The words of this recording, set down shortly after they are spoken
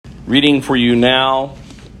Reading for you now,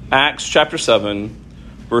 Acts chapter 7,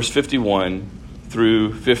 verse 51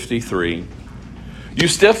 through 53. You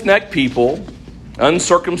stiff-necked people,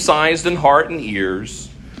 uncircumcised in heart and ears,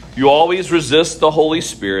 you always resist the Holy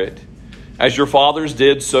Spirit, as your fathers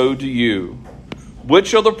did, so do you.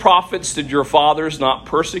 Which of the prophets did your fathers not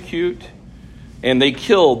persecute? And they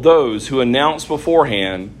killed those who announced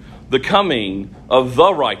beforehand the coming of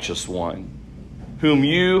the righteous one, whom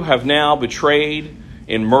you have now betrayed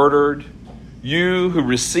and murdered, you who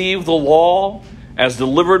received the law as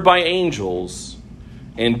delivered by angels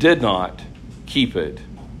and did not keep it.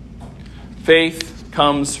 Faith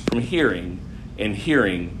comes from hearing, and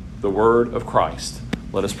hearing the word of Christ.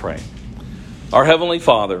 Let us pray. Our Heavenly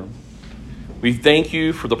Father, we thank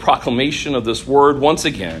you for the proclamation of this word once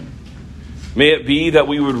again. May it be that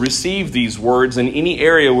we would receive these words in any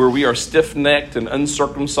area where we are stiff-necked and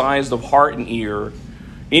uncircumcised of heart and ear,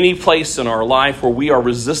 any place in our life where we are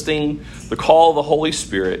resisting the call of the Holy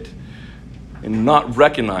Spirit and not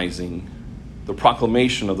recognizing the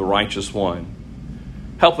proclamation of the righteous one.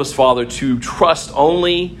 Help us, Father, to trust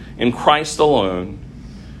only in Christ alone,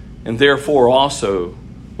 and therefore also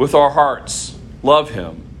with our hearts love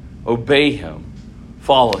him, obey him,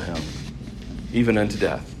 follow him, even unto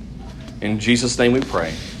death. In Jesus' name we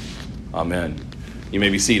pray. Amen. You may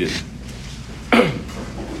be seated.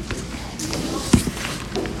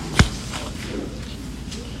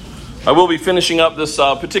 I will be finishing up this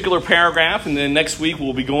particular paragraph, and then next week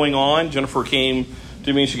we'll be going on. Jennifer came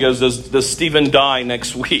to me and she goes, does Stephen die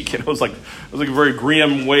next week? And it was like a very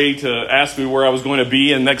grim way to ask me where I was going to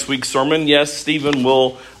be in next week's sermon. Yes, Stephen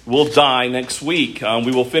will die next week.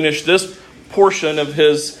 We will finish this portion of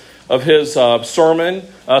his sermon.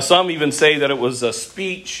 Some even say that it was a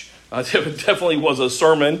speech. It definitely was a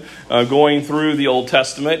sermon going through the Old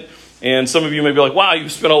Testament. And some of you may be like, wow,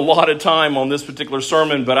 you've spent a lot of time on this particular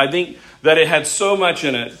sermon. But I think that it had so much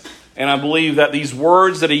in it. And I believe that these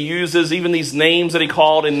words that he uses, even these names that he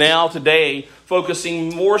called, and now today,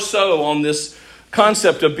 focusing more so on this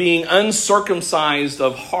concept of being uncircumcised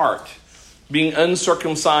of heart, being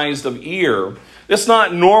uncircumcised of ear. It's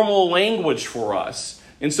not normal language for us.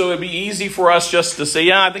 And so it'd be easy for us just to say,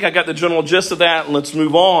 yeah, I think I got the general gist of that, and let's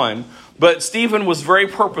move on. But Stephen was very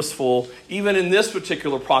purposeful, even in this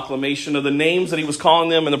particular proclamation of the names that he was calling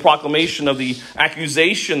them and the proclamation of the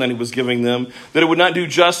accusation that he was giving them, that it would not do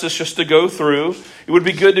justice just to go through. It would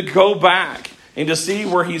be good to go back and to see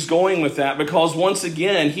where he's going with that, because once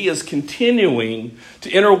again, he is continuing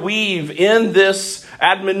to interweave in this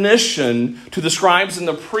admonition to the scribes and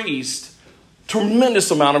the priests,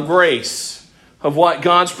 tremendous amount of grace of what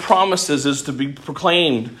God's promises is to be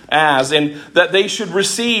proclaimed as, and that they should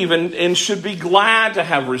receive and should be glad to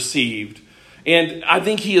have received. And I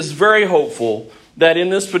think he is very hopeful that in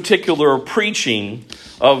this particular preaching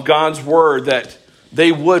of God's word that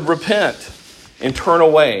they would repent and turn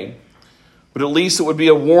away. But at least it would be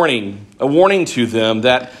a warning to them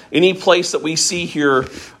that any place that we see here,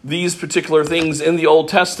 these particular things in the Old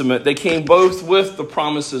Testament, they came both with the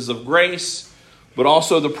promises of grace, but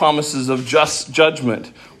also the promises of just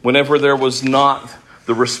judgment whenever there was not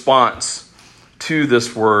the response to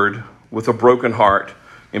this word with a broken heart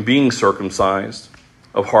and being circumcised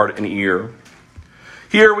of heart and ear.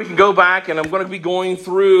 Here we can go back, and I'm going to be going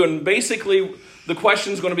through, and basically the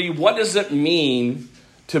question is going to be, what does it mean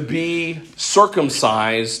to be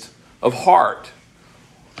circumcised of heart?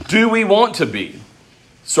 Do we want to be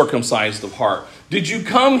circumcised of heart? Did you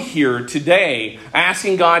come here today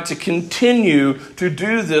asking God to continue to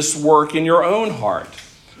do this work in your own heart?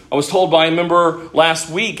 I was told by a member last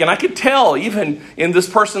week, and I could tell even in this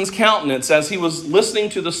person's countenance as he was listening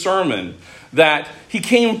to the sermon, that he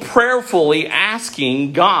came prayerfully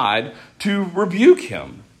asking God to rebuke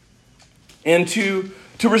him and to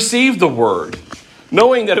receive the word,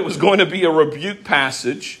 knowing that it was going to be a rebuke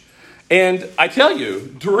passage. And I tell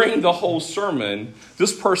you, during the whole sermon,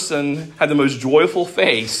 this person had the most joyful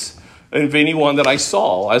face of anyone that I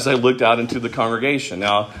saw as I looked out into the congregation.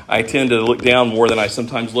 Now, I tend to look down more than I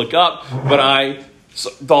sometimes look up, but I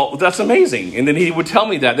thought, that's amazing. And then he would tell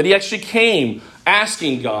me that he actually came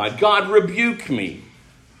asking God, rebuke me,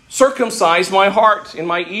 circumcise my heart and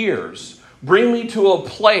my ears, bring me to a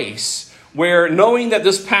place where, knowing that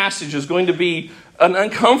this passage is going to be an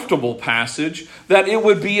uncomfortable passage, that it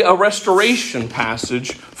would be a restoration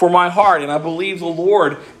passage for my heart. And I believe the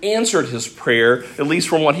Lord answered his prayer, at least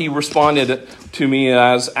from what he responded to me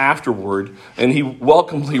as afterward. And he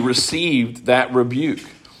welcomely received that rebuke.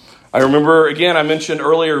 I remember, again, I mentioned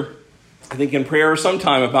earlier, I think in prayer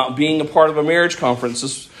sometime, about being a part of a marriage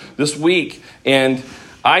conference this week. And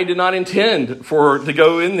I did not intend to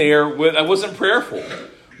go in there I wasn't prayerful.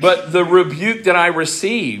 But the rebuke that I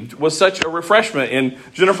received was such a refreshment. And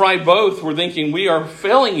Jennifer and I both were thinking we are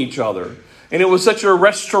failing each other. And it was such a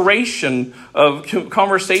restoration of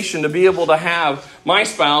conversation to be able to have my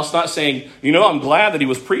spouse not saying, I'm glad that he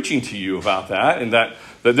was preaching to you about that and that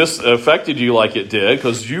this affected you like it did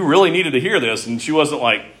because you really needed to hear this. And she wasn't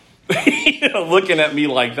like, looking at me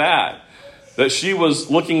like that. That she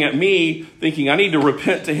was looking at me thinking, I need to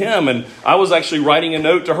repent to him. And I was actually writing a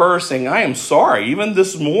note to her saying, I am sorry. Even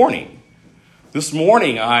this morning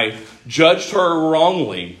I judged her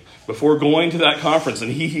wrongly before going to that conference.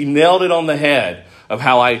 And he nailed it on the head of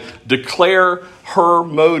how I declare her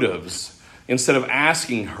motives instead of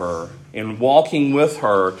asking her and walking with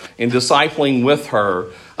her and discipling with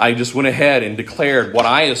her. I just went ahead and declared what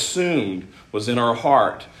I assumed was in her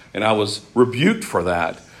heart. And I was rebuked for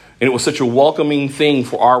that. And it was such a welcoming thing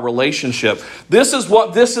for our relationship. This is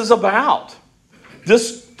what this is about.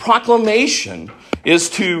 This proclamation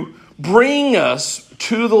is to bring us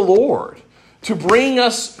to the Lord, to bring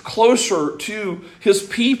us closer to his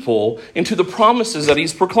people and to the promises that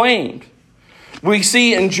he's proclaimed. We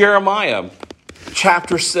see in Jeremiah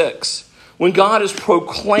chapter 6, when God is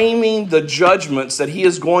proclaiming the judgments that he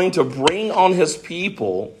is going to bring on his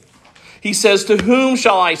people, he says, to whom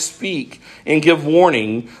shall I speak and give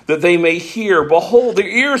warning that they may hear? Behold, their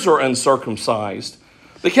ears are uncircumcised.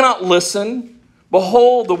 They cannot listen.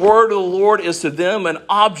 Behold, the word of the Lord is to them an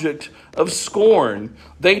object of scorn.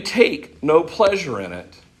 They take no pleasure in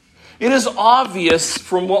it. It is obvious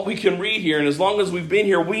from what we can read here, and as long as we've been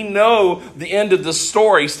here, we know the end of the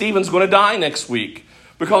story. Stephen's going to die next week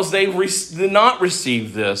because they did not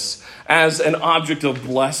receive this as an object of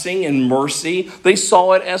blessing and mercy. They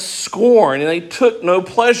saw it as scorn, and they took no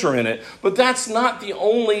pleasure in it. But that's not the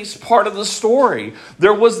only part of the story.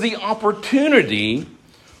 There was the opportunity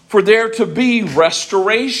for there to be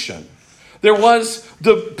restoration. There was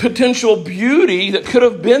the potential beauty that could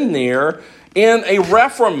have been there in a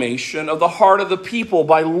reformation of the heart of the people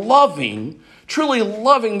by truly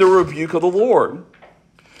loving the rebuke of the Lord.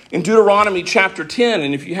 In Deuteronomy chapter 10,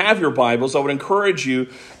 and if you have your Bibles, I would encourage you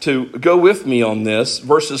to go with me on this,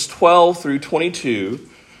 verses 12 through 22,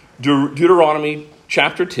 Deuteronomy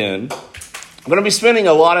chapter 10. I'm going to be spending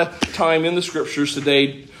a lot of time in the scriptures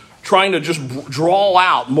today trying to just draw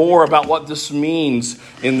out more about what this means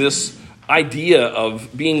in this idea of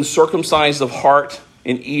being circumcised of heart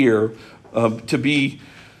and ear, to be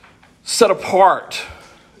set apart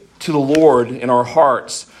to the Lord in our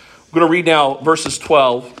hearts. I'm going to read now verses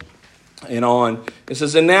 12 and on. It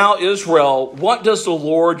says, and now, Israel, what does the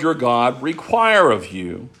Lord your God require of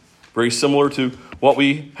you? Very similar to what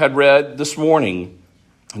we had read this morning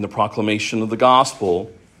in the proclamation of the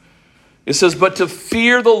gospel. It says, but to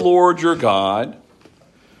fear the Lord your God,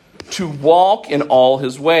 to walk in all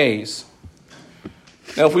his ways.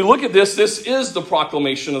 Now, if we look at this is the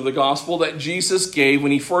proclamation of the gospel that Jesus gave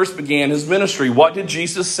when he first began his ministry. What did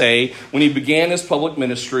Jesus say when he began his public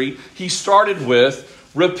ministry? He started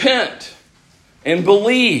with, repent and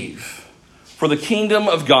believe, for the kingdom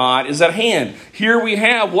of God is at hand. Here we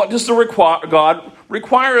have, what does God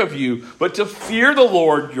require of you? But to fear the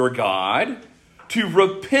Lord your God, to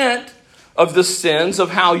repent of the sins of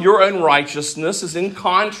how your unrighteousness is in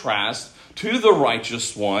contrast to the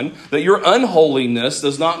righteous one, that your unholiness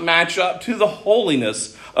does not match up to the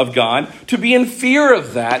holiness of God, to be in fear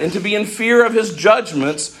of that and to be in fear of his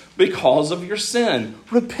judgments because of your sin.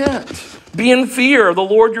 Repent. Be in fear of the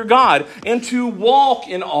Lord your God and to walk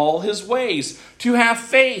in all his ways, to have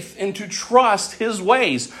faith and to trust his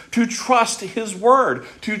ways, to trust his word,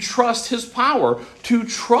 to trust his power, to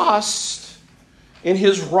trust in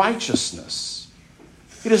his righteousness.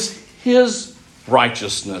 It is his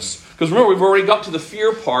righteousness. Because remember, we've already got to the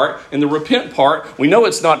fear part and the repent part. We know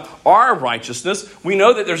it's not our righteousness. We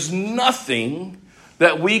know that there's nothing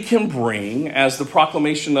that we can bring, as the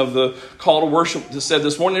proclamation of the call to worship said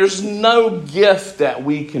this morning, there's no gift that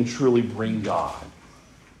we can truly bring God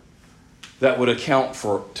that would account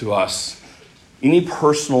for to us any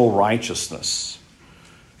personal righteousness.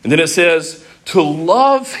 And then it says, to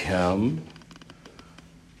love him,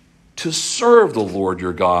 to serve the Lord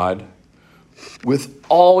your God with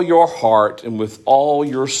all your heart and with all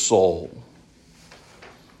your soul.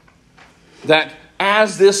 That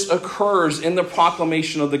as this occurs in the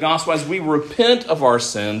proclamation of the gospel, as we repent of our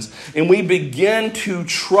sins and we begin to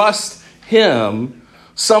trust him,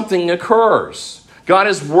 something occurs. God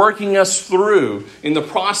is working us through in the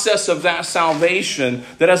process of that salvation,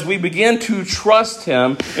 that as we begin to trust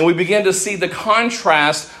him and we begin to see the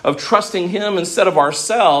contrast of trusting him instead of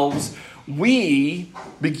ourselves, we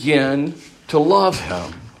begin to love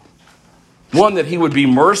him. One, that he would be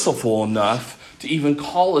merciful enough to even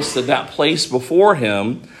call us to that place before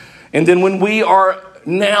him. And then when we are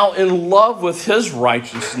now in love with his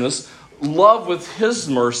righteousness, love with his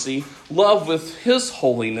mercy, love with his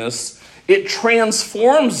holiness, it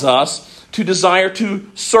transforms us to desire to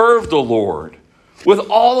serve the Lord with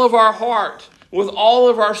all of our heart, with all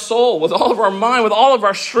of our soul, with all of our mind, with all of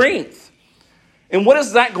our strength. And what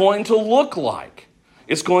is that going to look like?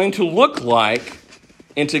 It's going to look like,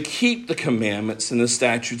 and to keep the commandments and the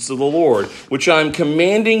statutes of the Lord, which I'm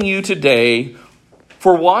commanding you today.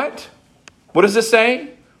 For what? What does it say?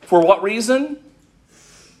 For what reason?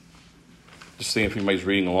 Just seeing if anybody's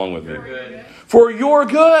reading along with me. For your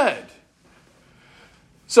good.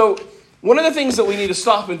 So one of the things that we need to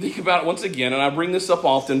stop and think about once again, and I bring this up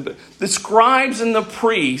often, but the scribes and the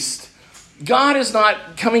priest, God is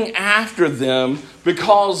not coming after them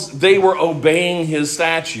because they were obeying his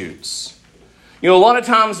statutes. You know, a lot of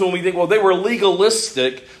times when we think, well, they were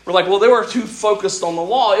legalistic, we're like, well, they were too focused on the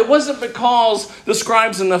law. It wasn't because the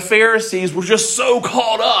scribes and the Pharisees were just so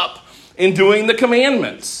caught up in doing the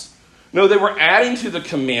commandments. No, they were adding to the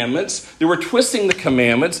commandments, they were twisting the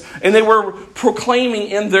commandments, and they were proclaiming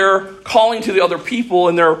in their calling to the other people,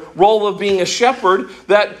 in their role of being a shepherd,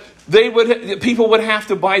 that people would have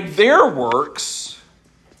to, by their works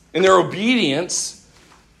and their obedience,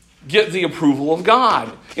 get the approval of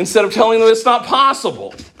God. Instead of telling them it's not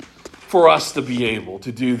possible for us to be able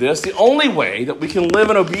to do this, the only way that we can live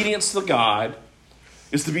in obedience to God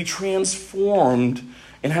is to be transformed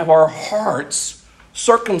and have our hearts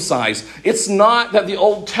circumcised. It's not that the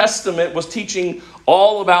Old Testament was teaching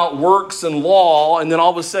all about works and law, and then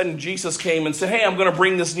all of a sudden Jesus came and said, hey, I'm going to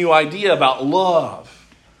bring this new idea about love.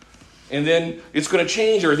 And then it's going to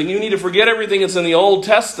change everything. You need to forget everything that's in the Old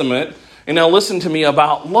Testament and now listen to me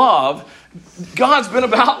about love. God's been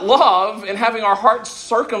about love and having our hearts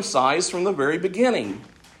circumcised from the very beginning.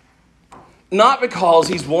 Not because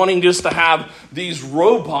he's wanting just to have these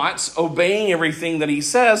robots obeying everything that he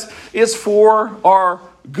says. It's for our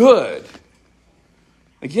good.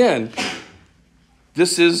 Again,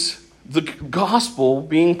 this is the gospel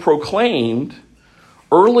being proclaimed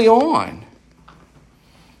early on.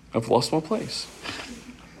 I've lost my place.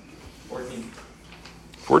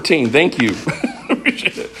 14, thank you.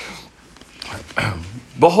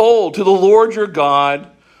 Behold, to the Lord your God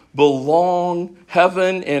belong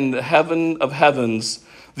heaven and the heaven of heavens,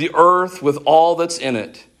 the earth with all that's in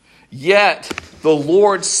it. Yet the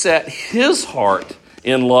Lord set his heart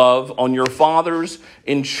in love on your fathers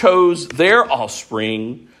and chose their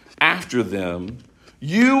offspring after them,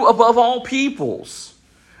 you above all peoples,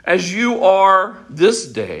 as you are this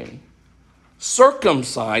day.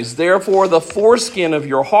 Circumcise, therefore, the foreskin of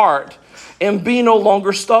your heart, and be no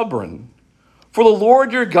longer stubborn. For the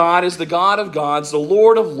Lord your God is the God of gods, the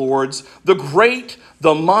Lord of lords, the great,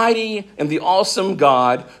 the mighty, and the awesome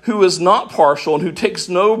God, who is not partial and who takes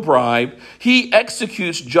no bribe. He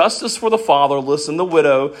executes justice for the fatherless and the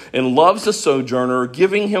widow, and loves the sojourner,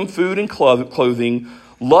 giving him food and clothing.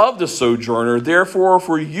 Love the sojourner, therefore,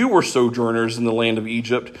 for you were sojourners in the land of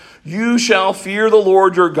Egypt. You shall fear the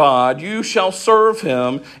Lord your God. You shall serve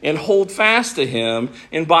him and hold fast to him,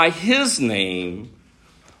 and by his name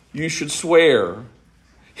you should swear.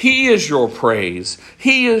 He is your praise.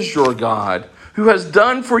 He is your God, who has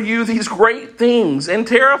done for you these great things and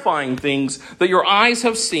terrifying things that your eyes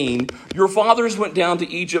have seen. Your fathers went down to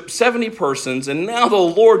Egypt, 70 persons, and now the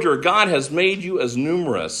Lord your God has made you as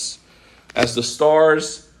numerous as the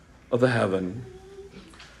stars of the heaven.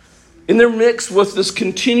 In their mix with this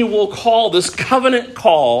continual call, this covenant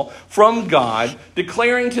call from God,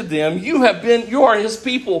 declaring to them, you are his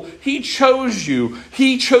people. He chose you.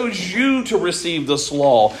 He chose you to receive this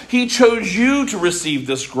law. He chose you to receive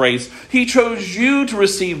this grace. He chose you to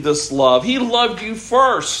receive this love. He loved you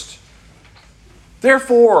first.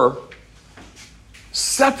 Therefore,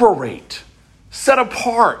 separate, set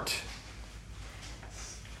apart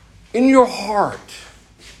in your heart,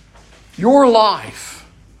 your life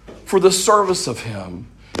for the service of him.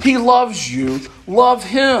 He loves you. Love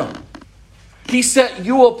him. He set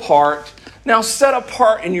you apart. Now set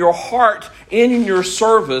apart in your heart and in your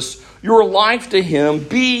service, your life to him.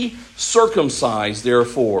 Be circumcised,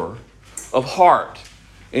 therefore, of heart,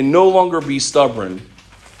 and no longer be stubborn.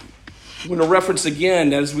 I'm going to reference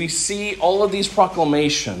again, as we see all of these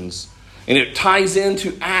proclamations, and it ties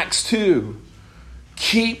into Acts 2.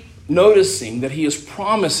 Keep noticing that he is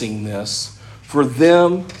promising this for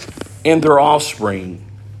them and their offspring.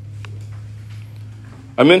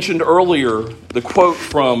 I mentioned earlier the quote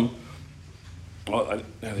from, I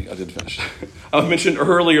think I did finish. I mentioned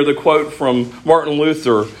earlier the quote from Martin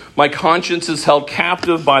Luther, "My conscience is held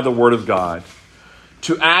captive by the word of God."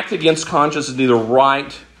 To act against conscience is neither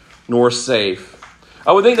right nor safe.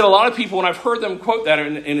 I would think that a lot of people, when I've heard them quote that,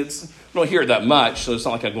 and I don't hear it that much, so it's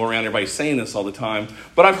not like I go around everybody saying this all the time,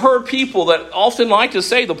 but I've heard people that often like to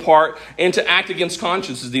say the part, and to act against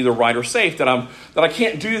conscience is neither right or safe, that I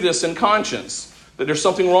can't do this in conscience, that there's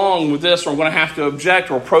something wrong with this, or I'm going to have to object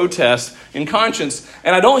or protest in conscience.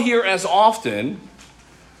 And I don't hear as often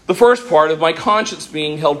the first part of my conscience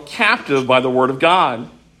being held captive by the Word of God.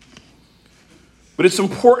 But it's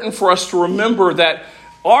important for us to remember that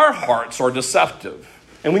our hearts are deceptive.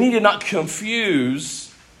 And we need to not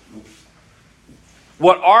confuse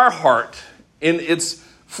what our heart, in its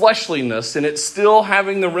fleshliness, and it's still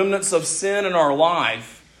having the remnants of sin in our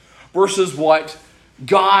life, versus what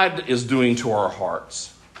God is doing to our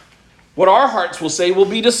hearts. What our hearts will say will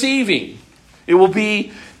be deceiving. It will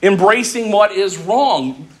be embracing what is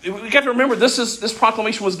wrong. We have to remember, this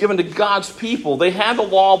proclamation was given to God's people. They had the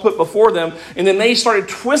law put before them, and then they started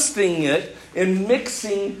twisting it and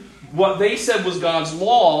mixing what they said was God's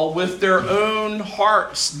law with their own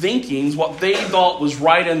hearts' thinkings, what they thought was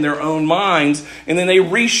right in their own minds, and then they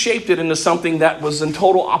reshaped it into something that was in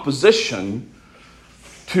total opposition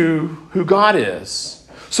to who God is.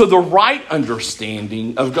 So the right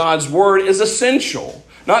understanding of God's word is essential,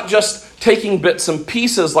 not just taking bits and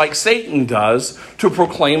pieces like Satan does to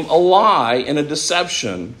proclaim a lie and a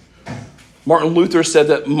deception. Martin Luther said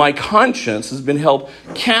that my conscience has been held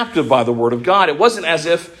captive by the word of God. It wasn't as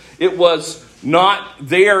if it was not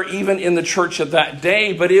there even in the church of that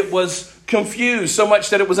day, but it was confused so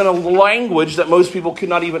much that it was in a language that most people could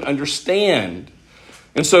not even understand.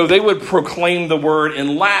 And so they would proclaim the word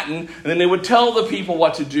in Latin, and then they would tell the people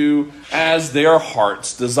what to do as their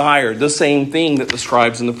hearts desired. The same thing that the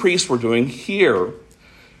scribes and the priests were doing here.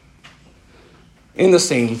 And the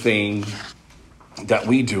same thing that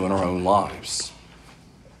we do in our own lives.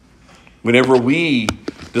 Whenever we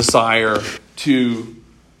desire to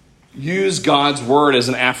use God's word as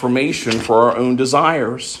an affirmation for our own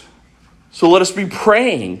desires. So let us be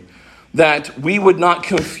praying that we would not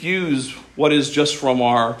confuse what is just from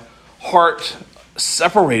our heart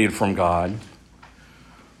separated from God,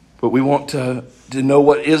 but we want to know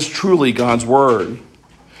what is truly God's word.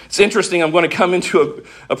 It's interesting, I'm going to come into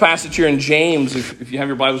a passage here in James. If you have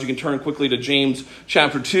your Bibles, you can turn quickly to James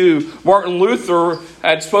chapter 2. Martin Luther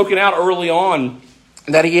had spoken out early on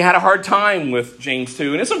that he had a hard time with James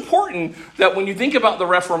 2. And it's important that when you think about the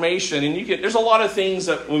Reformation, and there's a lot of things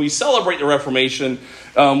that when we celebrate the Reformation,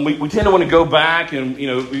 we tend to want to go back and,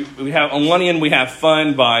 we have, on one end, we have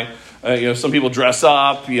fun by, some people dress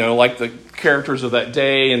up, like the characters of that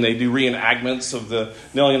day, and they do reenactments of the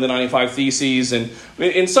nailing of the 95 Theses. And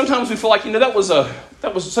sometimes we feel like, that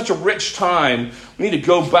was such a rich time. We need to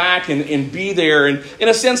go back and be there. And in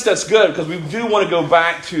a sense, that's good, because we do want to go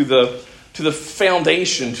back to the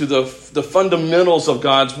foundation, to the fundamentals of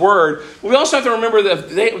God's word. We also have to remember that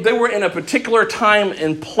they were in a particular time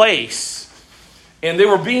and place, and they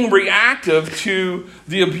were being reactive to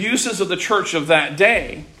the abuses of the church of that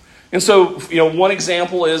day. And so, one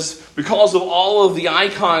example is because of all of the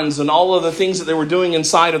icons and all of the things that they were doing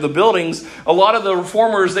inside of the buildings, a lot of the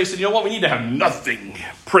reformers, they said, we need to have nothing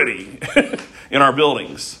pretty in our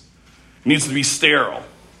buildings. It needs to be sterile.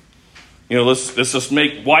 Let's just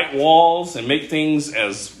make white walls and make things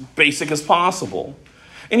as basic as possible.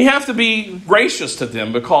 And you have to be gracious to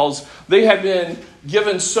them, because they had been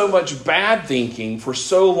given so much bad thinking for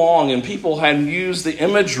so long, and people had used the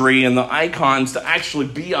imagery and the icons to actually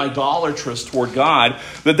be idolatrous toward God,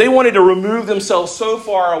 that they wanted to remove themselves so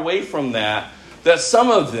far away from that some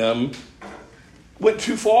of them went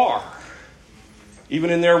too far, even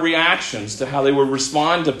in their reactions to how they would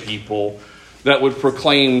respond to people that would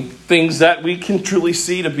proclaim things that we can truly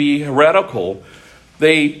see to be heretical.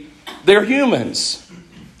 They're humans.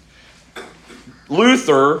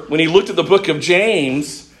 Luther, when he looked at the book of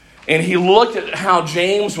James, and he looked at how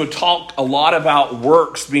James would talk a lot about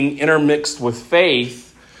works being intermixed with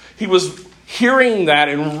faith, he was hearing that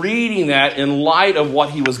and reading that in light of what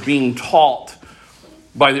he was being taught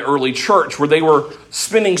by the early church, where they were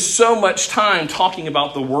spending so much time talking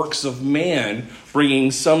about the works of man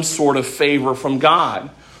bringing some sort of favor from God.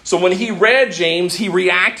 So when he read James, he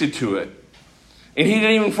reacted to it. And he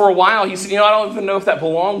didn't even, for a while, he said, I don't even know if that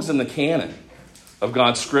belongs in the canon of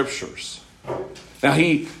God's scriptures. Now,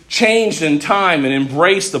 he changed in time and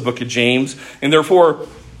embraced the book of James, and therefore,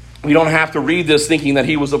 we don't have to read this thinking that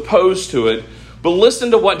he was opposed to it. But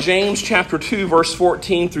listen to what James chapter 2, verse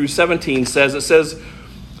 14 through 17 says. It says,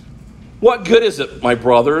 "What good is it, my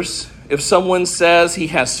brothers, if someone says he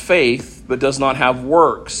has faith but does not have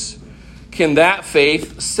works? Can that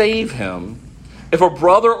faith save him? If a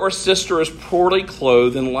brother or sister is poorly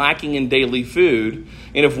clothed and lacking in daily food,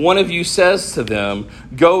 and if one of you says to them,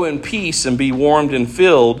 go in peace and be warmed and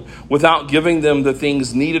filled, without giving them the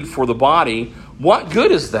things needed for the body, what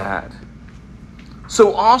good is that?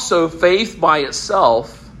 So also faith by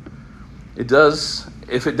itself,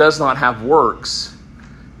 if it does not have works,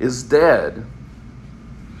 is dead.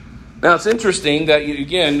 Now, it's interesting that,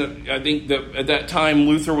 again, I think that at that time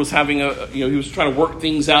Luther was having he was trying to work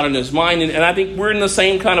things out in his mind. And I think we're in the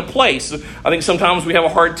same kind of place. I think sometimes we have a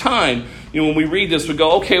hard time. When we read this, we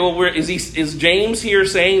go, okay, well, is James here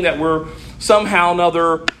saying that we're somehow or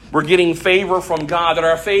another, we're getting favor from God, that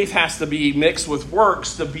our faith has to be mixed with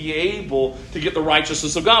works to be able to get the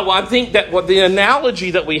righteousness of God? Well, I think that what the analogy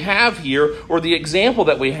that we have here, or the example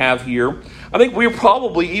that we have here, I think we're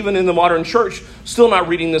probably, even in the modern church, still not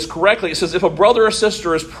reading this correctly. It says, if a brother or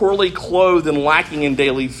sister is poorly clothed and lacking in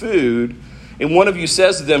daily food, and one of you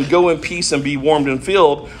says to them, go in peace and be warmed and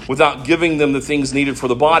filled, without giving them the things needed for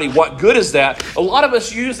the body, what good is that? A lot of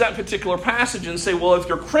us use that particular passage and say, well, if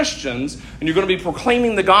you're Christians and you're going to be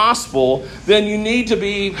proclaiming the gospel, then you need to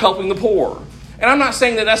be helping the poor. And I'm not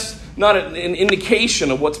saying that that's not an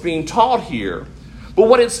indication of what's being taught here. But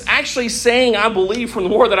what it's actually saying, I believe, from the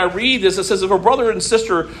more that I read this, it says, if a brother and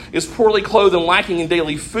sister is poorly clothed and lacking in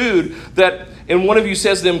daily food, and one of you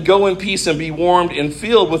says to them, go in peace and be warmed and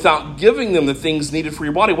filled, without giving them the things needed for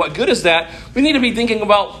your body, what good is that? We need to be thinking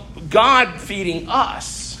about God feeding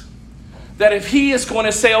us. That if he is going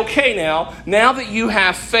to say, okay, now that you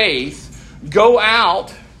have faith, go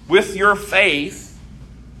out with your faith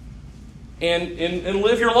and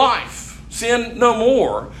live your life. Sin no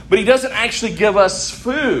more. But he doesn't actually give us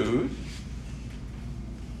food,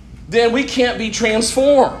 then we can't be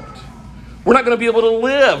transformed. We're not going to be able to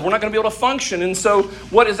live. We're not going to be able to function. And so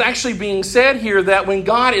what is actually being said here, that when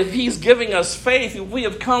God, if he's giving us faith, if we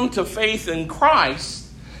have come to faith in Christ,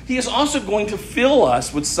 he is also going to fill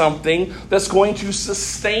us with something that's going to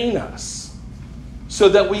sustain us so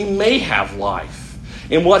that we may have life.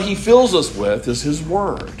 And what he fills us with is his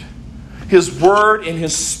word. His word and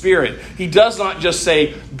his spirit. He does not just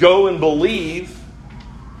say, go and believe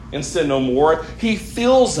and sin no more. He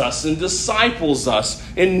fills us and disciples us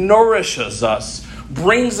and nourishes us,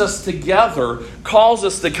 brings us together, calls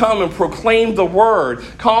us to come and proclaim the word,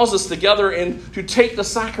 calls us together and to take the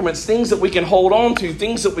sacraments, things that we can hold on to,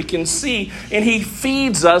 things that we can see. And he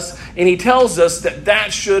feeds us and he tells us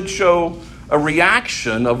that should show a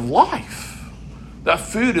reaction of life. That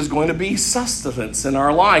food is going to be sustenance in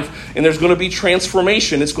our life. And there's going to be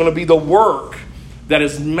transformation. It's going to be the work that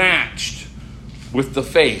is matched with the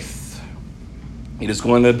faith. It is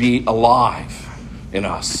going to be alive in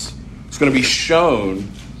us. It's going to be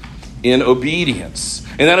shown in obedience.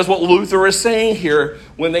 And that is what Luther is saying here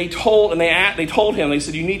when they told him, they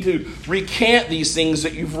said, you need to recant these things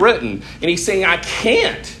that you've written. And he's saying, I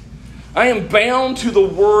can't. I am bound to the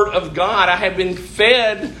word of God. I have been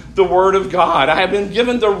fed the word of God. I have been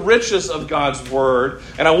given the riches of God's word,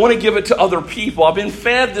 and I want to give it to other people. I've been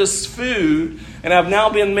fed this food, and I've now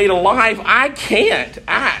been made alive. I can't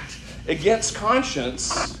act against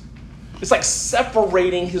conscience. It's like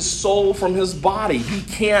separating his soul from his body. He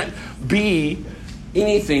can't be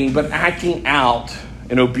anything but acting out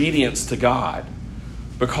in obedience to God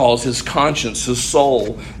because his conscience, his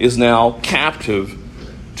soul, is now captive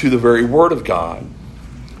to the very word of God.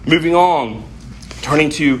 Moving on, turning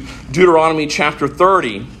to Deuteronomy chapter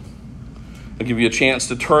 30. I'll give you a chance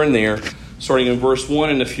to turn there, starting in verse 1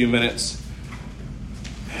 in a few minutes.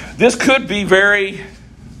 This could be very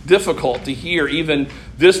difficult to hear, even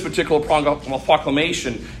this particular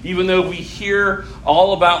proclamation, even though we hear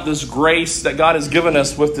all about this grace that God has given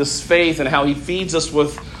us with this faith and how he feeds us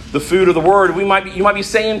with the food of the word. You might be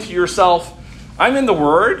saying to yourself, I'm in the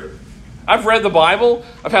word. I've read the Bible.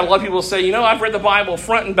 I've had a lot of people say, I've read the Bible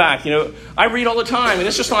front and back. I read all the time, and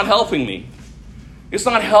it's just not helping me. It's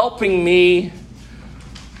not helping me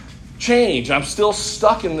change. I'm still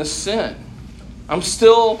stuck in this sin. I'm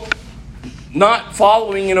still not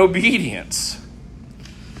following in obedience.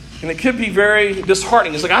 And it could be very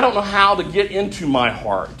disheartening. It's like, I don't know how to get into my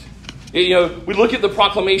heart. We look at the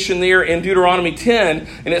proclamation there in Deuteronomy 10,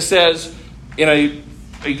 and it says, in a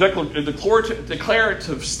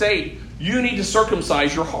declarative state, you need to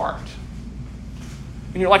circumcise your heart.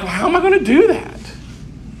 And you're like, well, how am I going to do that?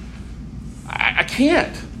 I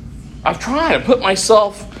can't. I've tried. I put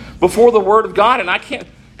myself before the word of God, and I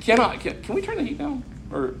cannot. Can we turn the heat down?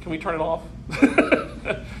 Or can we turn it off?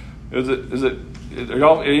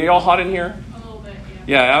 Are y'all hot in here? A little bit,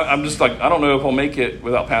 yeah. I'm just like, I don't know if I'll make it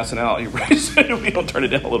without passing out. We don't turn it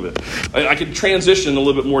down a little bit. I can transition a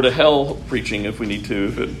little bit more to hell preaching if we need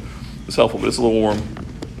to, if It's helpful, but it's a little warm.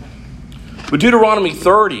 But Deuteronomy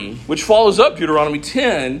 30, which follows up Deuteronomy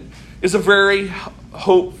 10, is a very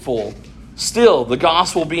hopeful. Still, the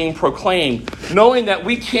gospel being proclaimed, knowing that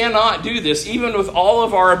we cannot do this, even with all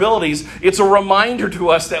of our abilities. It's a reminder to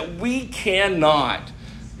us that we cannot,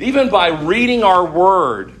 even by reading our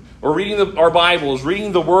word, or reading our Bibles,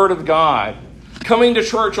 reading the Word of God, coming to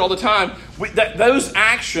church all the time, those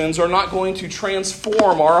actions are not going to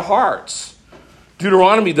transform our hearts.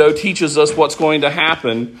 Deuteronomy, though, teaches us what's going to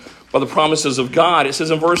happen by the promises of God. It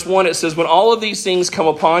says in verse 1, it says, when all of these things come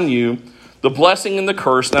upon you, the blessing and the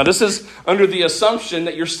curse. Now, this is under the assumption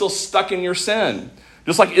that you're still stuck in your sin.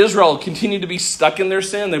 Just like Israel continued to be stuck in their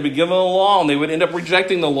sin. They'd be given a law and they would end up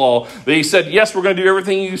rejecting the law. They said, yes, we're going to do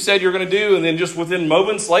everything you said you're going to do. And then just within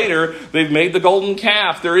moments later, they've made the golden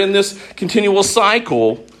calf. They're in this continual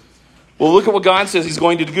cycle. Well, look at what God says he's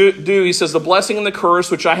going to do. He says, the blessing and the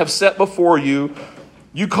curse which I have set before you,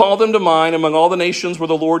 you call them to mind among all the nations where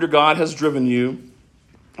the Lord your God has driven you.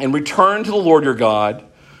 And return to the Lord your God,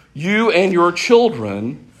 you and your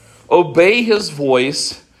children, obey his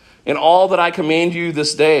voice in all that I command you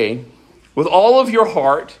this day, with all of your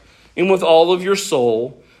heart and with all of your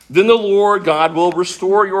soul. Then the Lord God will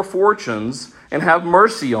restore your fortunes and have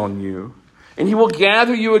mercy on you. And he will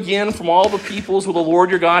gather you again from all the peoples where the Lord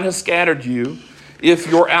your God has scattered you. If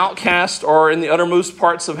your outcasts are in the uttermost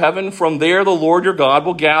parts of heaven, from there the Lord your God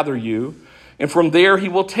will gather you, and from there he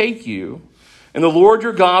will take you. And the Lord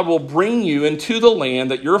your God will bring you into the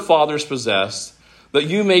land that your fathers possessed, that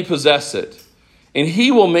you may possess it. And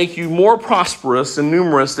he will make you more prosperous and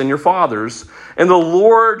numerous than your fathers. And the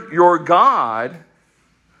Lord your God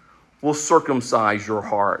will circumcise your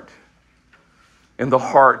heart and the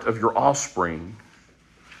heart of your offspring,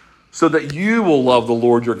 so that you will love the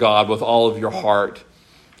Lord your God with all of your heart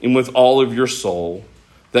and with all of your soul,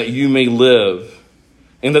 that you may live.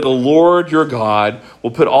 And that the Lord your God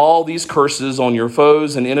will put all these curses on your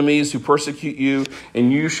foes and enemies who persecute you,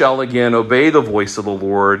 and you shall again obey the voice of the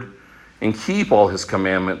Lord and keep all his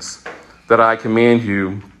commandments that I command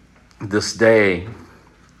you this day.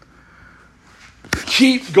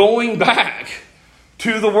 Keep going back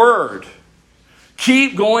to the word.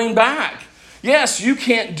 Keep going back. Yes, you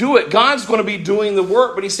can't do it. God's going to be doing the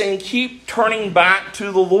work, but he's saying keep turning back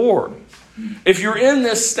to the Lord. If you're in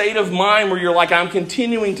this state of mind where you're like, I'm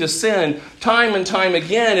continuing to sin time and time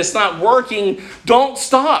again, it's not working, don't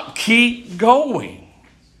stop. Keep going.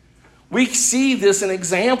 We see this in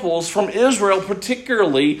examples from Israel,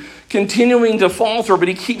 particularly continuing to falter, but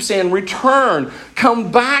he keeps saying, return,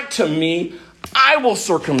 come back to me. I will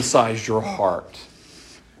circumcise your heart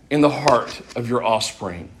and the heart of your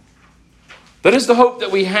offspring. That is the hope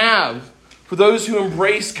that we have for those who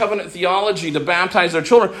embrace covenant theology to baptize their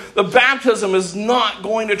children. The baptism is not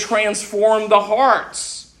going to transform the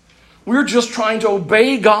hearts. We're just trying to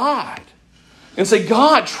obey God and say,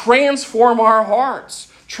 God, transform our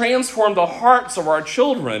hearts. Transform the hearts of our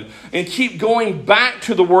children, and keep going back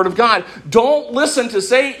to the Word of God. Don't listen to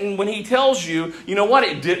Satan when he tells you, you know what,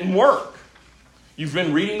 it didn't work. You've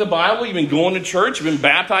been reading the Bible, you've been going to church, you've been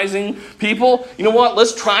baptizing people. You know what,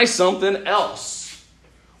 let's try something else.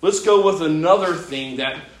 Let's go with another thing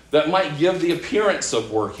that might give the appearance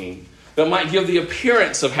of working, that might give the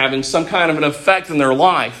appearance of having some kind of an effect in their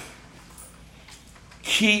life.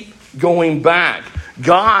 Keep going back.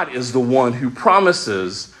 God is the one who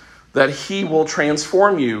promises that he will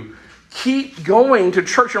transform you. Keep going to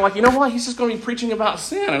church. You're like, you know what? He's just going to be preaching about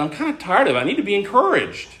sin, and I'm kind of tired of it. I need to be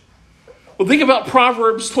encouraged. Well, think about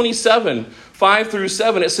Proverbs 27, 5 through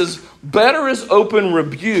 7. It says, better is open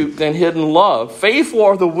rebuke than hidden love. Faithful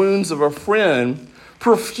are the wounds of a friend.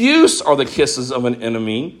 Profuse are the kisses of an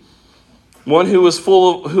enemy. One who is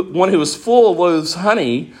full loathes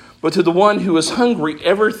honey, but to the one who is hungry,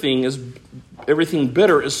 everything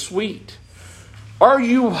bitter is sweet. Are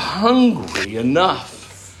you hungry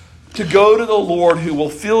enough to go to the Lord who will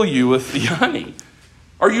fill you with the honey?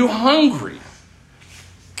 Are you hungry?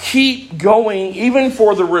 Keep going, even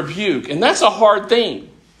for the rebuke. And that's a hard thing.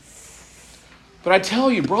 But I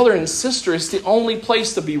tell you, brother and sister, it's the only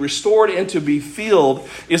place to be restored and to be filled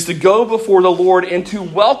is to go before the Lord and to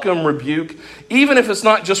welcome rebuke, even if it's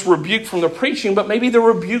not just rebuke from the preaching, but maybe the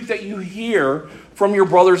rebuke that you hear from your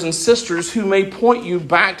brothers and sisters who may point you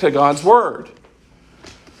back to God's word.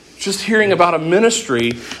 Just hearing about a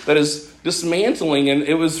ministry that is dismantling, and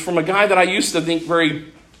it was from a guy that I used to think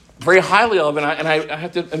very, very highly of, and I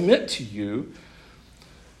have to admit to you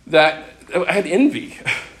that I had envy.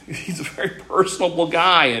 He's a very personable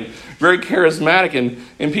guy and very charismatic,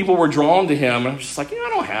 and people were drawn to him. And I'm just like, I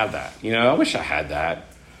don't have that. I wish I had that.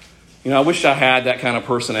 I wish I had that kind of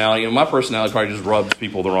personality. My personality probably just rubs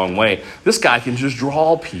people the wrong way. This guy can just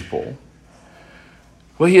draw people.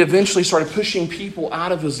 Well, he eventually started pushing people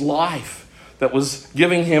out of his life that was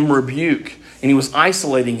giving him rebuke. And he was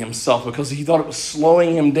isolating himself because he thought it was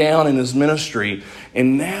slowing him down in his ministry.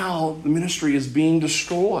 And now the ministry is being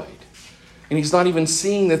destroyed. And he's not even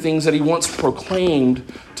seeing the things that he once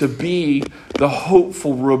proclaimed to be the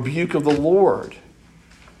hopeful rebuke of the Lord.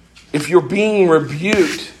 If you're being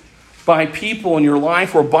rebuked by people in your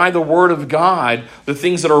life or by the Word of God, the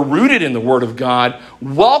things that are rooted in the Word of God,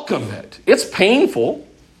 welcome it. It's painful.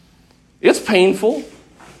 It's painful.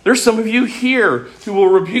 There's some of you here who will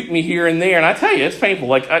rebuke me here and there. And I tell you, it's painful.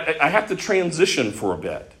 Like, I have to transition for a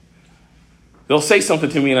bit. They'll say something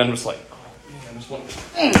to me and I'm just like, oh, man, I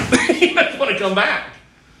just want to come back.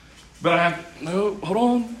 But no, hold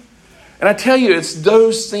on. And I tell you, it's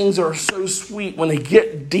those things that are so sweet when they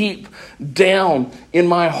get deep down in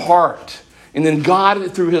my heart. And then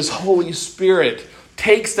God, through His Holy Spirit,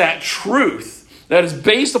 takes that truth that is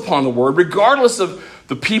based upon the Word, regardless of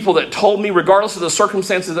the people that told me, regardless of the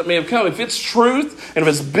circumstances that may have come. If it's truth and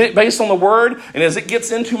if it's based on the Word, and as it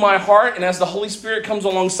gets into my heart and as the Holy Spirit comes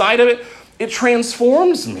alongside of it, it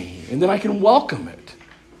transforms me. And then I can welcome it.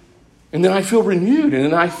 And then I feel renewed. And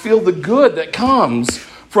then I feel the good that comes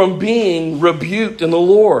from being rebuked in the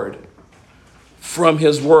Lord from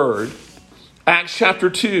His Word. Acts chapter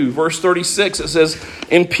 2, verse 36, it says,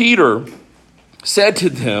 "And Peter said to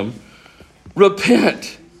them,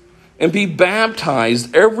 'Repent and be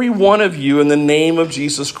baptized, every one of you, in the name of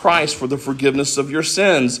Jesus Christ for the forgiveness of your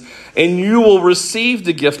sins, and you will receive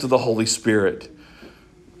the gift of the Holy Spirit.'"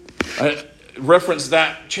 I reference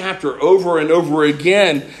that chapter over and over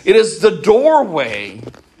again. It is the doorway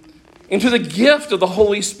into the gift of the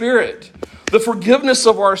Holy Spirit, the forgiveness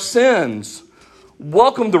of our sins.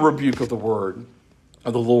 Welcome the rebuke of the Word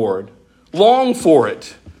of the Lord. Long for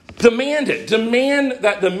it. Demand it. Demand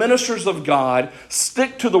that the ministers of God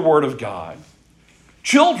stick to the Word of God.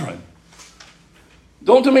 Children,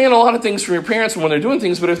 don't demand a lot of things from your parents when they're doing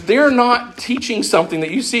things, but if they're not teaching something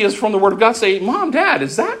that you see is from the Word of God, say, "Mom, Dad,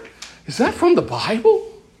 is that from the Bible?"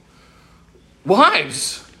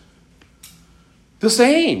 Wives, the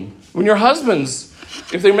same. When your husbands,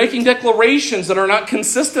 if they're making declarations that are not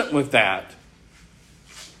consistent with that,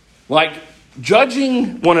 like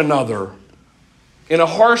judging one another in a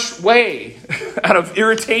harsh way out of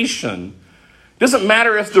irritation. It doesn't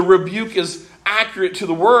matter if the rebuke is accurate to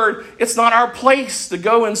the Word. It's not our place to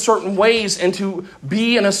go in certain ways and to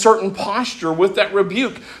be in a certain posture with that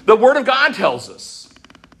rebuke. The Word of God tells us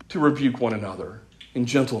to rebuke one another in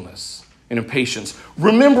gentleness and in patience,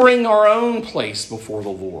 remembering our own place before the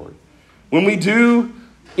Lord. When we do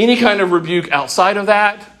any kind of rebuke outside of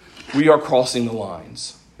that, we are crossing the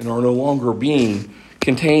lines and are no longer being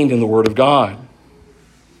contained in the Word of God.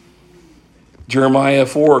 Jeremiah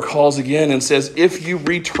 4 calls again and says, "If you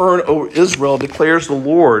return, O Israel, declares the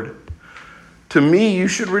Lord, to me you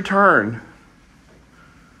should return."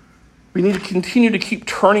 We need to continue to keep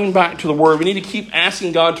turning back to the Word. We need to keep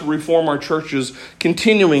asking God to reform our churches,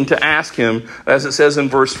 continuing to ask Him, as it says in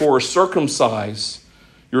verse 4, "Circumcise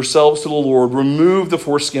yourselves to the Lord, remove the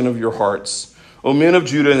foreskin of your hearts, O men of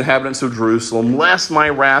Judah, inhabitants of Jerusalem, lest my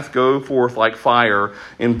wrath go forth like fire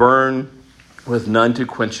and burn with none to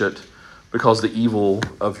quench it, because the evil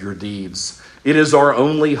of your deeds." It is our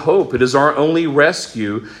only hope. It is our only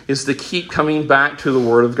rescue, is to keep coming back to the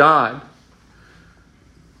Word of God.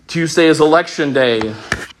 Tuesday is election day.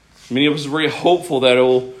 Many of us are very hopeful that it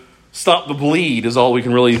will stop the bleed, is all we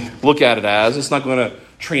can really look at it as. It's not going to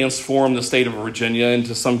transform the state of Virginia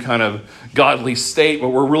into some kind of godly state, but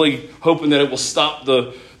we're really hoping that it will stop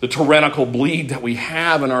the tyrannical bleed that we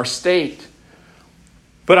have in our state.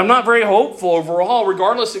 But I'm not very hopeful overall,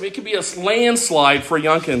 regardless if it could be a landslide for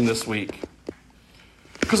Yunkin this week.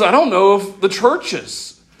 Because I don't know if the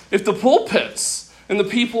churches, if the pulpits and the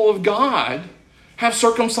people of God have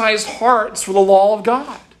circumcised hearts for the law of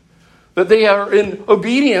God. That they are in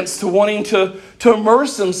obedience to wanting to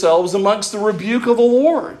immerse themselves amongst the rebuke of the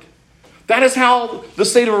Lord. That is how the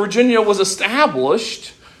state of Virginia was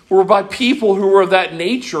established, were by people who were of that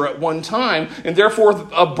nature at one time. And therefore,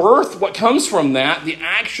 a birth, what comes from that, the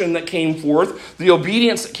action that came forth, the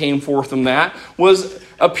obedience that came forth from that, was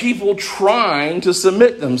a people trying to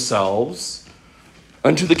submit themselves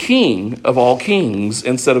unto the King of all kings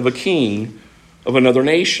instead of a king of another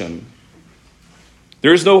nation.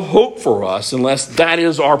 There is no hope for us unless that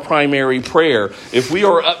is our primary prayer. If we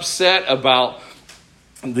are upset about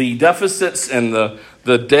the deficits and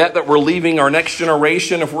the debt that we're leaving our next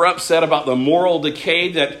generation, if we're upset about the moral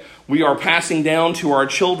decay that we are passing down to our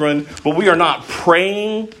children, but we are not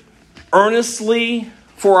praying earnestly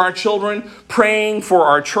for our children, praying for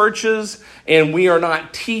our churches, and we are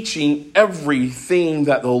not teaching everything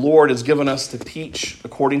that the Lord has given us to teach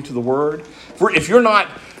according to the Word, if you're not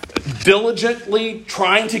diligently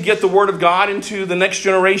trying to get the Word of God into the next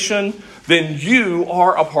generation, then you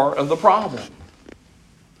are a part of the problem.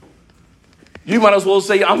 You might as well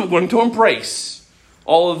say, I'm going to embrace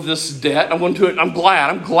all of this debt. I'm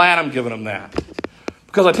glad I'm giving them that.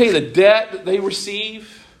 Because I tell you, the debt that they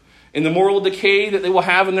receive and the moral decay that they will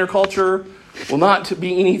have in their culture will not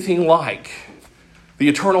be anything like the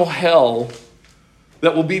eternal hell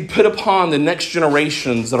that will be put upon the next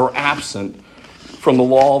generations that are absent from the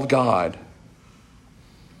law of God.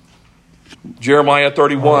 Jeremiah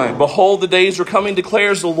 31, behold, the days are coming,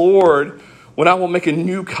 declares the Lord, when I will make a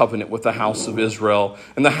new covenant with the house of Israel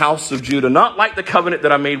and the house of Judah, not like the covenant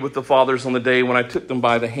that I made with the fathers on the day when I took them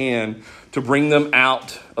by the hand to bring them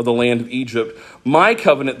out of the land of Egypt. My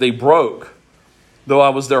covenant they broke, though I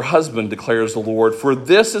was their husband, declares the Lord. For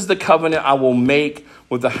this is the covenant I will make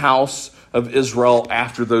with the house of Israel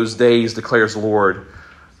after those days, declares the Lord.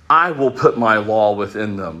 I will put my law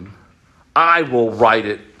within them. I will write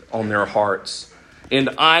it on their hearts, and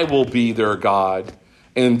I will be their God,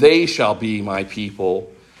 and they shall be my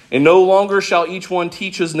people. And no longer shall each one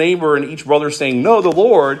teach his neighbor and each brother, saying, know the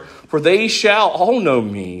Lord, for they shall all know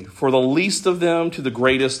me, for the least of them to the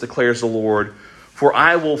greatest, declares the Lord. For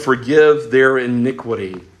I will forgive their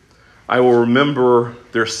iniquity. I will remember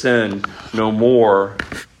their sin no more.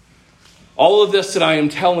 All of this that I am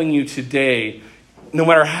telling you today, no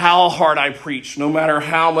matter how hard I preach, no matter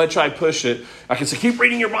how much I push it, I can say, keep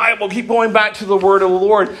reading your Bible, keep going back to the word of the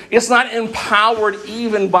Lord. It's not empowered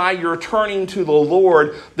even by your turning to the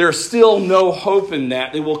Lord. There's still no hope in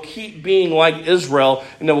that. They will keep being like Israel,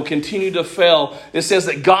 and they will continue to fail. It says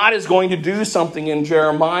that God is going to do something in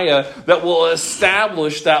Jeremiah that will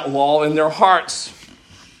establish that law in their hearts.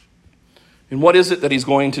 And what is it that he's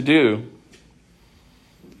going to do?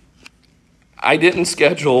 I didn't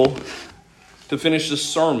schedule to finish this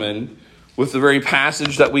sermon with the very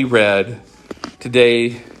passage that we read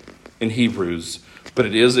today in Hebrews. But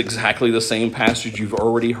it is exactly the same passage you've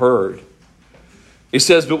already heard. It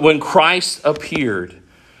says, but when Christ appeared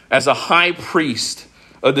as a high priest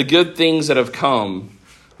of the good things that have come,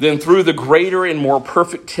 then through the greater and more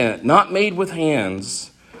perfect tent, not made with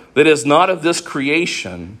hands, that is not of this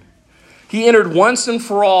creation, he entered once and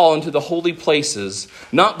for all into the holy places,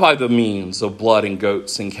 not by the means of blood and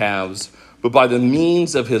goats and calves, but by the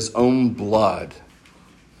means of his own blood.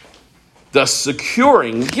 Thus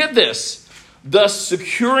securing, get this, thus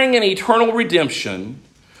securing an eternal redemption.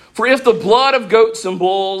 For if the blood of goats and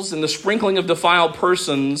bulls and the sprinkling of defiled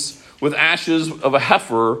persons with ashes of a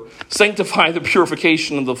heifer sanctify the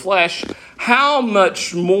purification of the flesh, how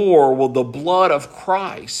much more will the blood of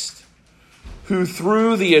Christ, who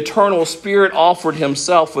through the eternal Spirit offered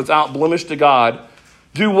himself without blemish to God,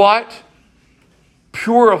 do what?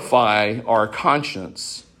 Purify our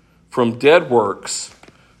conscience from dead works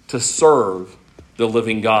to serve the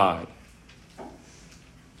living God.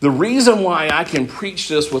 The reason why I can preach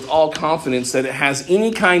this with all confidence that it has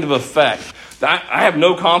any kind of effect, I have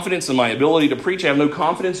no confidence in my ability to preach. I have no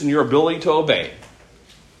confidence in your ability to obey.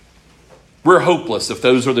 We're hopeless if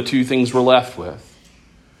those are the two things we're left with.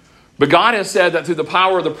 But God has said that through the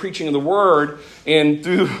power of the preaching of the word and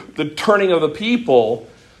through the turning of the people,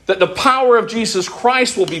 that the power of Jesus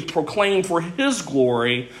Christ will be proclaimed for his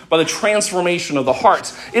glory by the transformation of the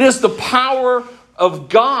hearts. It is the power of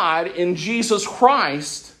God in Jesus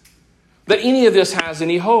Christ that any of this has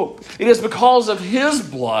any hope. It is because of his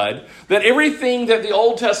blood that everything that the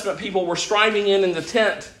Old Testament people were striving in the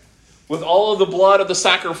tent with all of the blood of the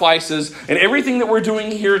sacrifices and everything that we're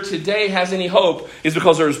doing here today has any hope is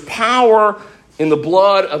because there's power in the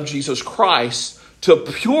blood of Jesus Christ to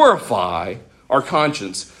purify our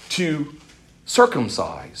conscience, to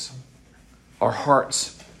circumcise our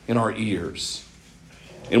hearts and our ears.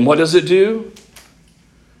 And what does it do?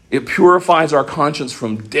 It purifies our conscience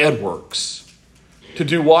from dead works. To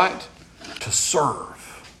do what? To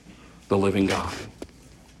serve the living God.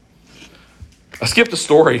 I skipped a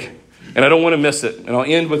story, and I don't want to miss it. And I'll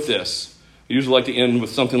end with this. I usually like to end with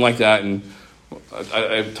something like that, and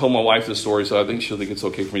I've told my wife this story, so I think she'll think it's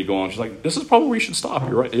okay for me to go on. She's like, this is probably where you should stop.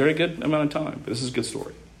 You're right. You're at a good amount of time. But this is a good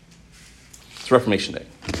story. It's Reformation Day.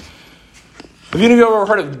 Have any of you ever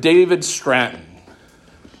heard of David Stratton?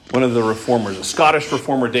 One of the reformers, a Scottish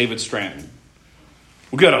reformer, David Stratton.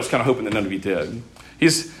 Well, good. I was kind of hoping that none of you did.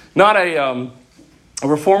 He's not a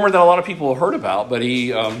reformer that a lot of people have heard about, but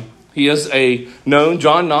he is a known,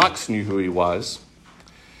 John Knox knew who he was.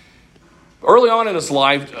 Early on in his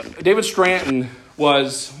life, David Stratton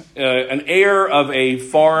was an heir of a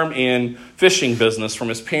farm and fishing business from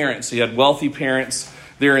his parents. He had wealthy parents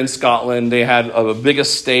there in Scotland. They had a big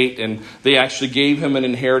estate, and they actually gave him an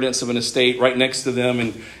inheritance of an estate right next to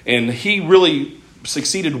them. And he really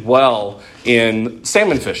succeeded well in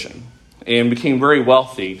salmon fishing and became very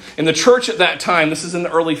wealthy. And the church at that time, this is in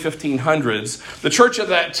the early 1500s, the church at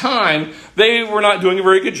that time, they were not doing a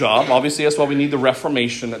very good job. Obviously, that's why we need the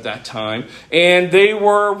Reformation at that time. And they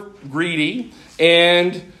were greedy.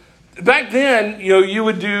 And back then,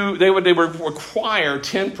 they would require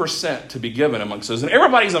 10% to be given amongst those. And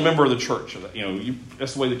everybody's a member of the church.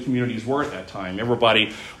 That's the way the communities were at that time.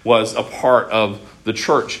 Everybody was a part of the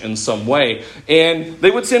church in some way. And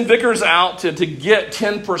they would send vicars out to get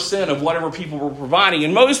 10% of whatever people were providing.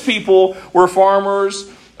 And most people were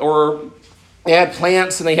farmers, or they had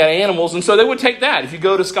plants and they had animals. And so they would take that. If you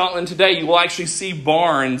go to Scotland today, you will actually see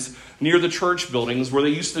barns near the church buildings where they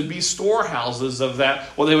used to be storehouses of that,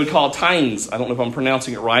 what they would call tithes. I don't know if I'm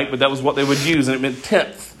pronouncing it right, but that was what they would use, and it meant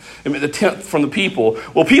tenth. It meant the tenth from the people.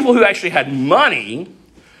 Well, people who actually had money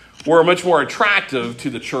were much more attractive to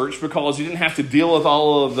the church because you didn't have to deal with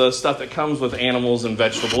all of the stuff that comes with animals and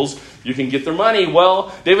vegetables. You can get their money.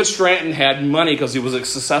 Well, David Stratton had money because he was a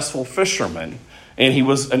successful fisherman, and he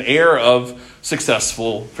was an heir of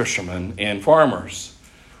successful fishermen and farmers.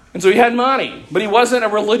 And so he had money, but he wasn't a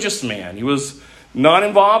religious man. He was not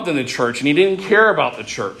involved in the church, and he didn't care about the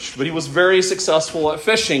church, but he was very successful at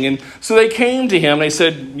fishing. And so they came to him, and they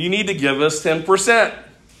said, you need to give us 10%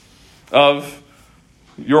 of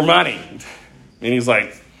your money. And he's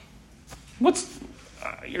like,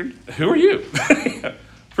 who are you?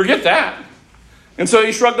 Forget that. And so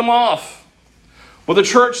he shrugged them off. Well, the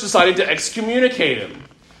church decided to excommunicate him.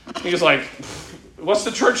 He was like, what's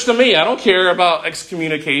the church to me? I don't care about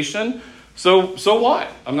excommunication. So what?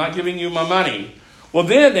 I'm not giving you my money. Well,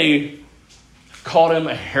 then they called him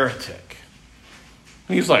a heretic.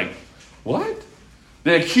 And he's like, what?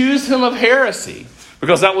 They accused him of heresy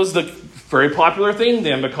because that was the very popular thing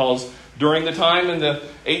then, because during the time in the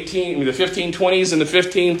 1520s and the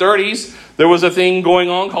 1530s, there was a thing going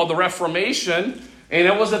on called the Reformation. And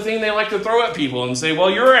it was a thing they like to throw at people and say, well,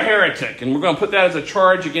 you're a heretic, and we're going to put that as a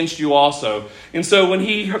charge against you also. And so when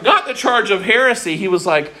he got the charge of heresy, he was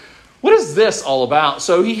like, what is this all about?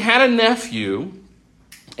 So he had a nephew,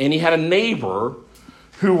 and he had a neighbor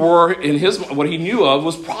who were, what he knew of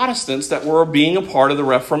was Protestants that were being a part of the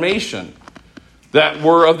Reformation, that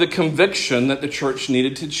were of the conviction that the church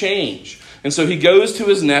needed to change. And so he goes to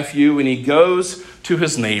his nephew, and he goes to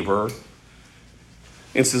his neighbor,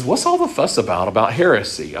 and says, what's all the fuss about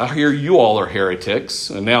heresy? I hear you all are heretics,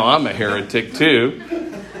 and now I'm a heretic too.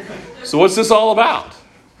 So what's this all about?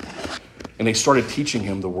 And they started teaching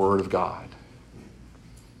him the Word of God.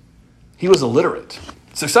 He was illiterate,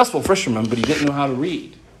 successful fisherman, but he didn't know how to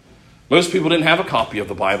read. Most people didn't have a copy of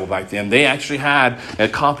the Bible back then. They actually had a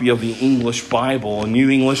copy of the English Bible, New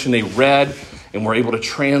English, and they read and were able to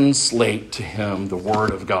translate to him the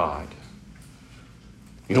Word of God.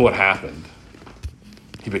 You know what happened?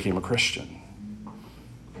 He became a Christian.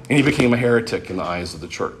 And he became a heretic in the eyes of the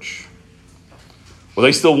church. Well,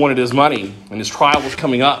 they still wanted his money, and his trial was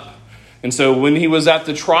coming up. And so when he was at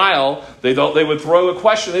the trial, they thought they would throw a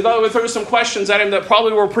question. They thought they would throw some questions at him that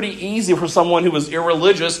probably were pretty easy for someone who was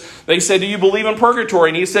irreligious. They said, do you believe in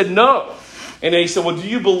purgatory? And he said, no. And they said, well, do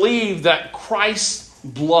you believe that Christ's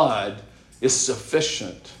blood is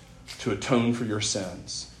sufficient to atone for your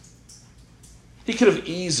sins? He could have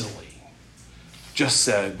easily just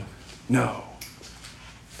said no,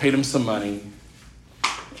 paid him some money,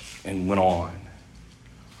 and went on.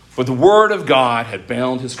 But the Word of God had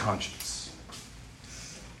bound his conscience.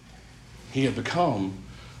 He had become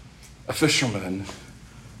a fisherman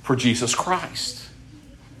for Jesus Christ.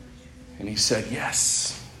 And he said,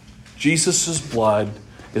 yes, Jesus' blood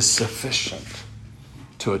is sufficient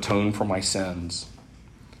to atone for my sins.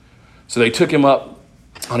 So they took him up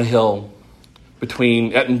on a hill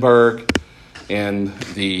between Edinburgh and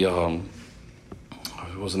the,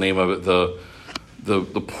 what was the name of it?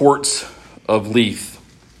 The ports of Leith,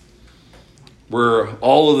 where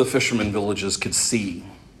all of the fishermen villages could see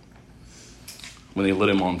when they lit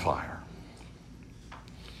him on fire.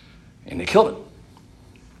 And they killed him.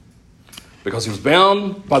 Because he was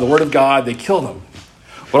bound by the Word of God, they killed him.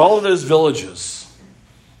 But all of those villages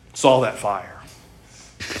saw that fire.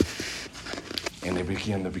 And they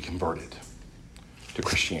began to be converted to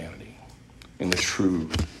Christianity in the true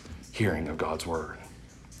hearing of God's Word.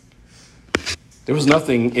 There was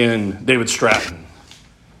nothing in David Stratton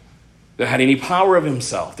that had any power of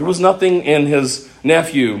himself. There was nothing in his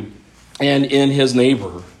nephew and in his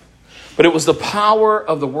neighbor. But But it was the power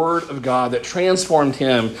of the Word of God that transformed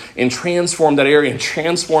him and transformed that area and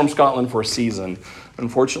transformed Scotland for a season.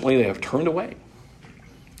 Unfortunately, they have turned away.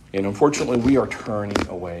 And unfortunately, we are turning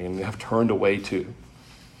away, and we have turned away to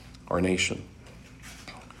our nation.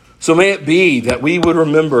 So may it be that we would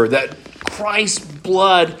remember that Christ's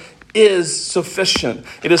blood is sufficient.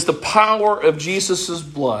 It is the power of Jesus'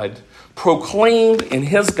 blood proclaimed in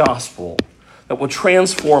his gospel that will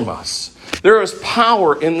transform us. There is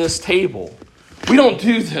power in this table. We don't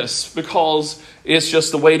do this because it's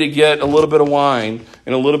just a way to get a little bit of wine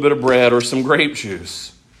and a little bit of bread or some grape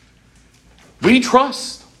juice. We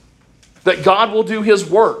trust that God will do his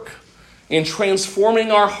work in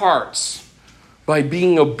transforming our hearts by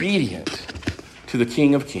being obedient to the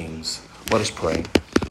King of Kings. Let us pray.